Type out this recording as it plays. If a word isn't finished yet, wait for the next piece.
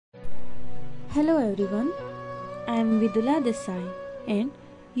Hello everyone, I am Vidula Desai and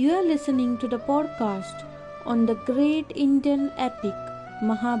you are listening to the podcast on the great Indian epic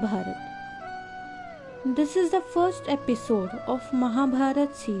Mahabharata. This is the first episode of Mahabharata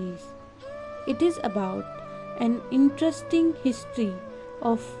series. It is about an interesting history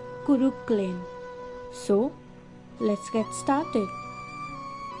of Kuru clan. So, let's get started.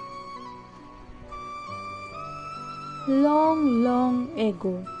 Long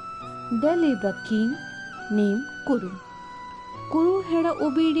ago, there lived a king named Kuru. Kuru had an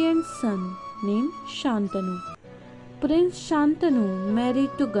obedient son named Shantanu. Prince Shantanu married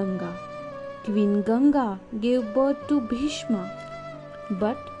to Ganga. Queen Ganga gave birth to Bhishma.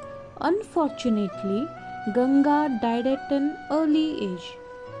 But unfortunately, Ganga died at an early age.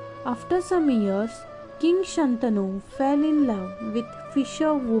 After some years, King Shantanu fell in love with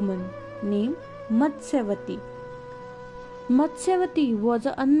fisherwoman named Matsyavati. Matsyavati was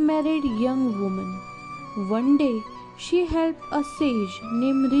an unmarried young woman. One day, she helped a sage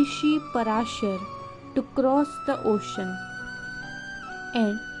named Rishi Parashar to cross the ocean.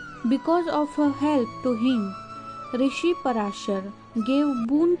 And because of her help to him, Rishi Parashar gave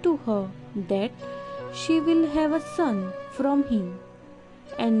boon to her that she will have a son from him,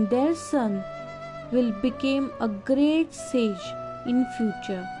 and their son will become a great sage in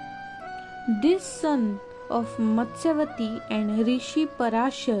future. This son of Matsyavati and Rishi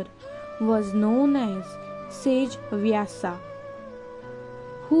Parashar was known as Sage Vyasa,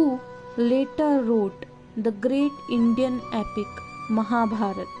 who later wrote the great Indian epic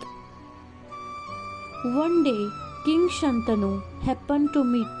Mahabharata. One day, King Shantanu happened to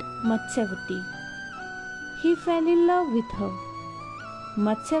meet Matsyavati. He fell in love with her.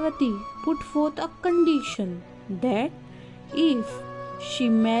 Matsyavati put forth a condition that if she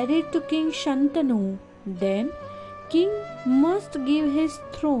married to King Shantanu, then king must give his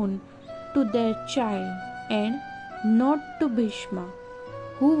throne to their child and not to Bhishma,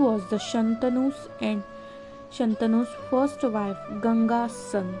 who was the Shantanu's first wife, Ganga's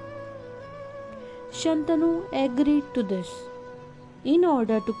son. Shantanu agreed to this. In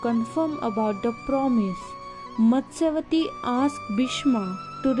order to confirm about the promise, Matsyavati asked Bhishma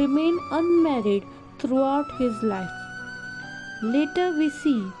to remain unmarried throughout his life. Later we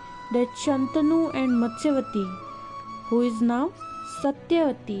see that Shantanu and Matsyavati, who is now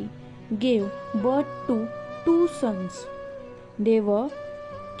Satyavati, gave birth to two sons. They were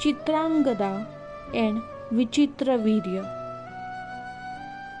Chitrangada and Vichitravirya.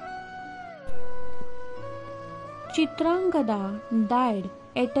 Chitrangada died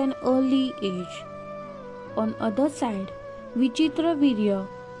at an early age. On other side, Vichitravirya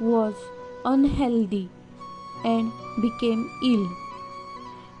was unhealthy and became ill.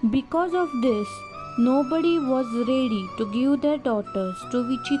 Because of this, nobody was ready to give their daughters to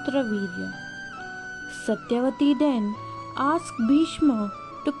Vichitravirya. Satyavati then asked Bhishma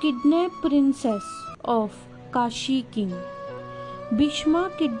to kidnap princess of Kashi king.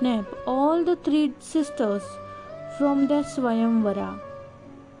 Bhishma kidnapped all the three sisters from their Swayamvara,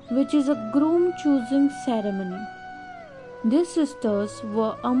 which is a groom choosing ceremony. These sisters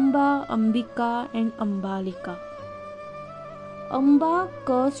were Amba, Ambika and Ambalika. Amba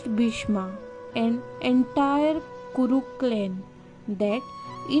cursed Bhishma and entire Kuru clan that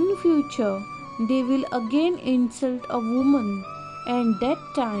in future they will again insult a woman, and that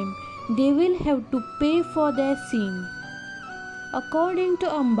time they will have to pay for their sin. According to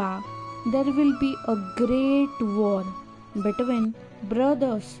Amba, there will be a great war between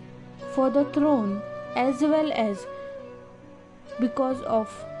brothers for the throne as well as because of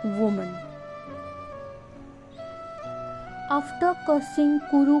woman. After cursing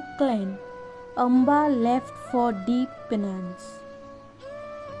Kuru clan, Amba left for deep penance.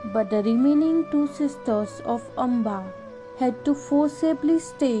 But the remaining two sisters of Amba had to forcibly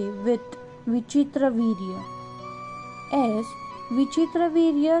stay with Vichitravirya. As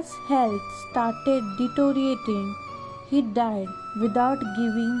Vichitravirya's health started deteriorating, he died without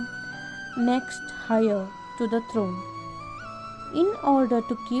giving next heir to the throne. In order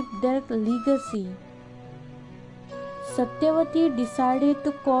to keep their legacy, Satyavati decided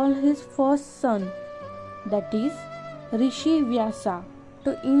to call his first son, that is Rishi Vyasa,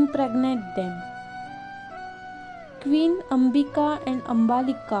 to impregnate them. Queen Ambika and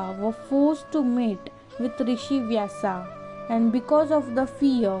Ambalika were forced to mate with Rishi Vyasa, and because of the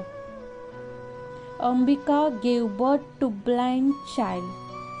fear, Ambika gave birth to blind child,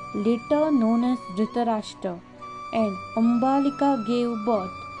 later known as Dhritarashtra, and Ambalika gave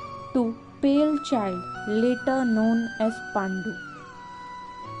birth to pale child, later known as Pandu.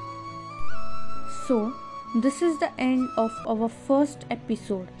 So, this is the end of our first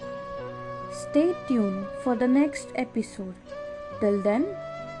episode. Stay tuned for the next episode. Till then,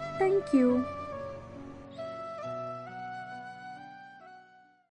 thank you.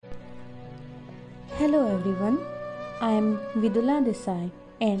 Hello everyone, I am Vidula Desai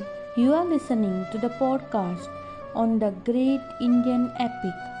and you are listening to the podcast on the great Indian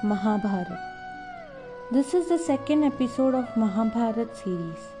epic Mahabharata. This is the second episode of Mahabharata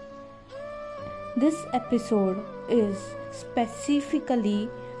series. This episode is specifically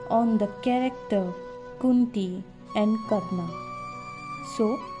on the character Kunti and Karna.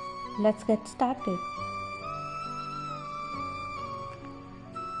 So, let's get started.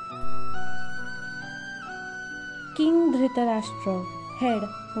 King Dhritarashtra had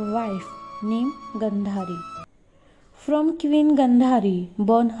a wife named Gandhari. From Queen Gandhari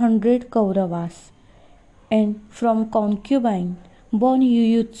born 100 Kauravas and from concubine born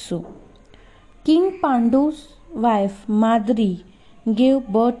Yuyutsu. King Pandu's wife Madri gave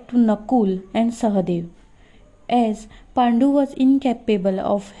birth to Nakul and Sahadev. As Pandu was incapable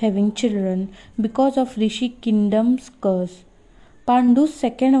of having children because of Rishi Kingdom's curse, Pandu's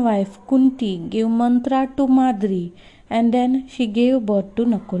second wife Kunti gave mantra to Madri and then she gave birth to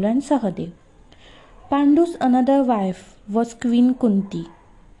Nakul and Sahadev. Pandu's another wife was Queen Kunti,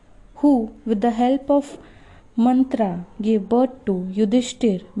 who with the help of mantra gave birth to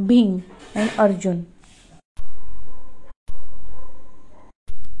Yudhishthir, Bhim and Arjun.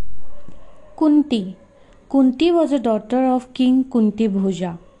 Kunti was a daughter of King Kunti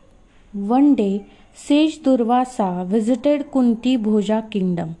Bhoja. One day, sage Durvasa visited Kunti Bhoja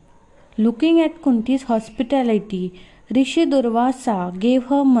kingdom. Looking at Kunti's hospitality, Rishi Durvasa gave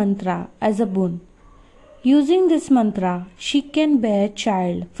her mantra as a boon. Using this mantra, she can bear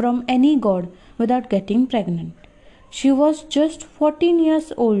child from any god without getting pregnant. She was just 14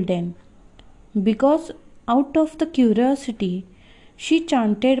 years old then. Because out of the curiosity, she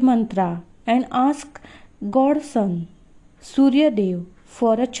chanted mantra and asked god's son, Suryadev,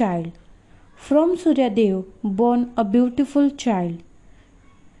 for a child. From Suryadev born a beautiful child.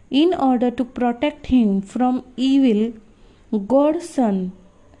 In order to protect him from evil, God's son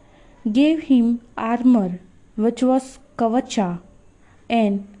gave him armor which was Kavacha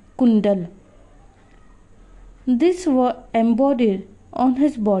and Kundal. These were embodied on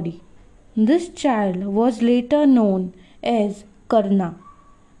his body. This child was later known as Karna.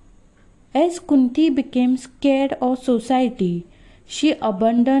 As Kunti became scared of society, she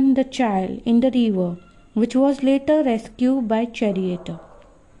abandoned the child in the river, which was later rescued by charioteer.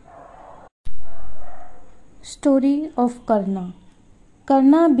 Story of Karna.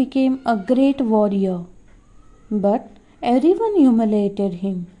 Karna became a great warrior, but everyone humiliated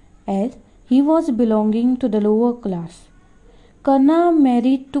him as he was belonging to the lower class. Karna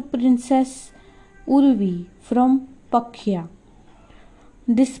married to Princess Urvi from Pakhya.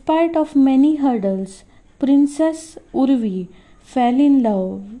 Despite of many hurdles, Princess Urvi fell in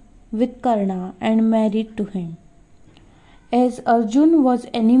love with Karna and married to him. As Arjun was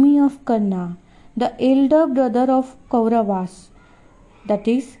enemy of Karna, the elder brother of Kauravas, that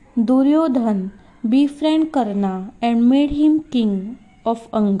is Duryodhan, befriended Karna and made him king of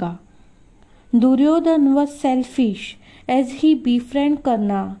Anga. Duryodhan was selfish as he befriended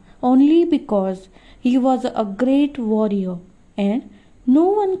Karna only because he was a great warrior and no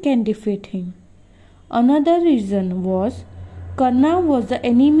one can defeat him. Another reason was Karna was the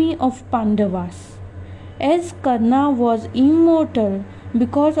enemy of Pandavas. As Karna was immortal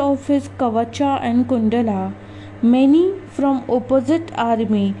because of his Kavacha and Kundala, many from opposite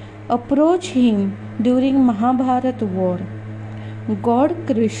army approached him during Mahabharata war. God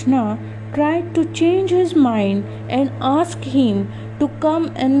Krishna tried to change his mind and asked him to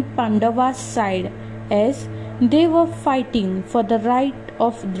come on Pandava's side as they were fighting for the right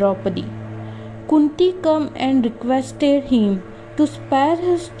of Draupadi. Kunti came and requested him to spare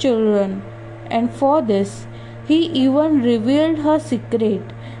his children, and for this he even revealed her secret,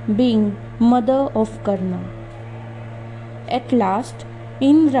 being mother of Karna. At last,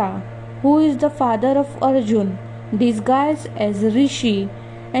 Indra, who is the father of Arjun, disguised as Rishi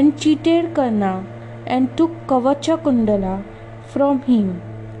and cheated Karna and took Kavacha Kundala from him,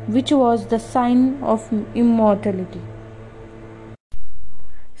 which was the sign of immortality.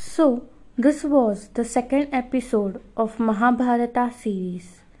 So, this was the second episode of Mahabharata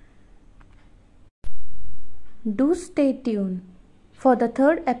series. Do stay tuned for the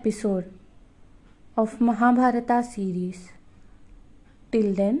third episode of Mahabharata series.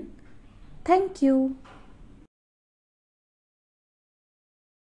 Till then, thank you.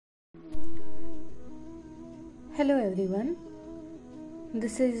 Hello everyone.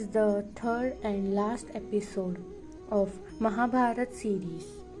 This is the third and last episode of Mahabharata series.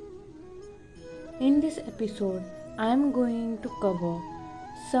 In this episode, I am going to cover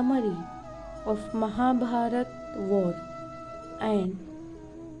summary of Mahabharat war and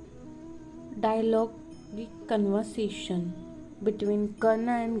dialogic conversation between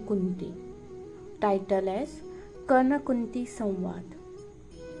Karna and Kunti, titled as Karna Kunti Samvad.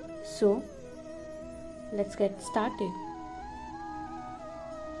 So, let's get started.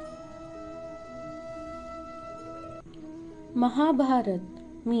 Mahabharat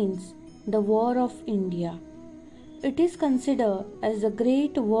means the War of India. It is considered as the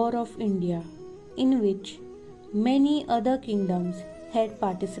Great War of India, in which many other kingdoms had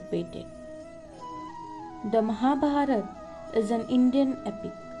participated. The Mahabharat is an Indian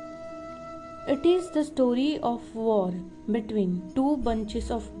epic. It is the story of war between two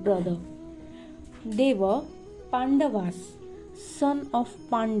bunches of brothers. They were Pandavas, son of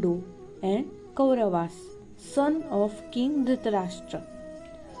Pandu, and Kauravas, son of King Dhritarashtra.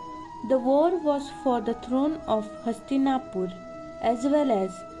 The war was for the throne of Hastinapur, as well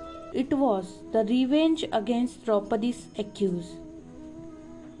as it was the revenge against Draupadi's accused.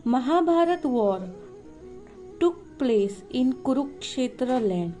 Mahabharat war took place in Kurukshetra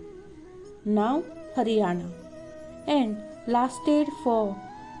land, now Haryana, and lasted for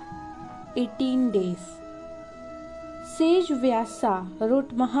 18 days. Sage Vyasa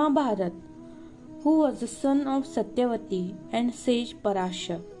wrote Mahabharat, who was the son of Satyavati and Sage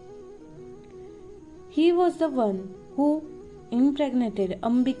Parashar. He was the one who impregnated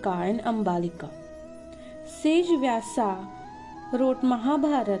Ambika and Ambalika. Sage Vyasa wrote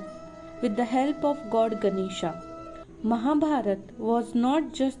Mahabharat with the help of god Ganesha. Mahabharat was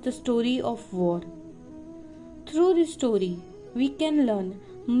not just the story of war. Through this story, we can learn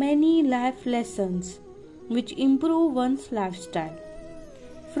many life lessons which improve one's lifestyle.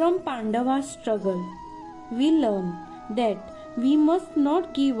 From Pandava's struggle, we learn that we must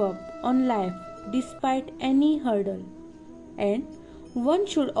not give up on life despite any hurdle, and one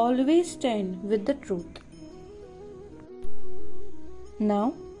should always stand with the truth.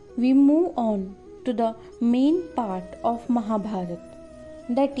 Now we move on to the main part of Mahabharat,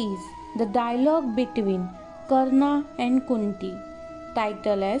 that is the dialogue between Karna and Kunti,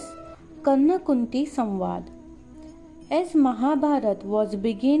 titled as Karna Kunti Samvad. As Mahabharat was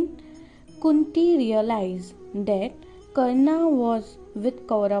begin, Kunti realized that Karna was with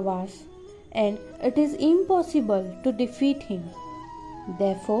Kauravas and it is impossible to defeat him.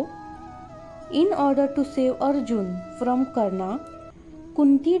 Therefore, in order to save Arjun from Karna,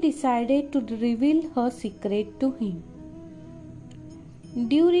 Kunti decided to reveal her secret to him.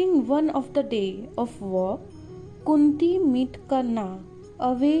 During one of the day of war, Kunti met Karna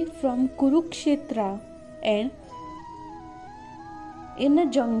away from Kurukshetra and in a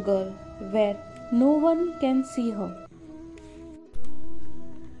jungle where no one can see her.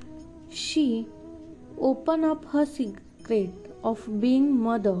 She opened up her secret of being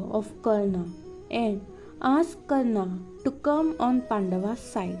mother of Karna and asked Karna to come on Pandava's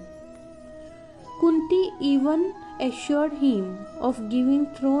side. Kunti even assured him of giving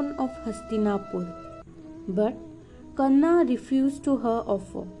throne of Hastinapur, but Karna refused to her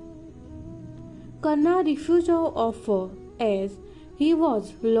offer. Karna refused her offer as he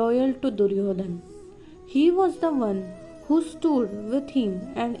was loyal to Duryodhana. He was the one who stood with him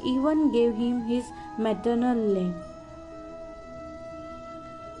and even gave him his maternal land.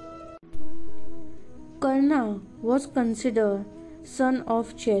 Karna was considered son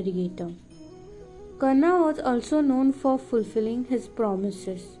of Charioteer. Karna was also known for fulfilling his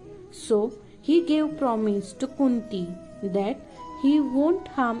promises, so he gave promise to Kunti that he won't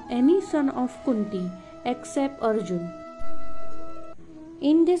harm any son of Kunti except Arjun.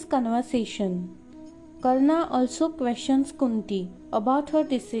 In this conversation, Karna also questions Kunti about her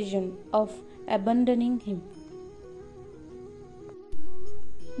decision of abandoning him.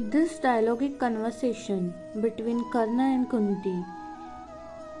 This dialogic conversation between Karna and Kunti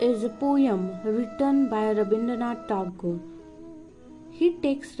is a poem written by Rabindranath Tagore. He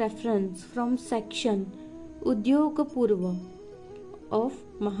takes reference from section Udyoga Purva of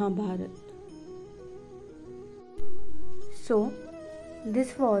Mahabharat. So,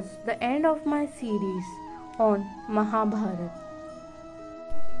 this was the end of my series on Mahabharat.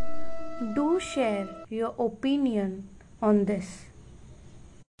 Do share your opinion on this.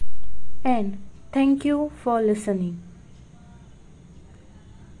 And thank you for listening.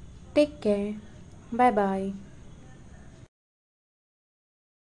 Take care. Bye bye.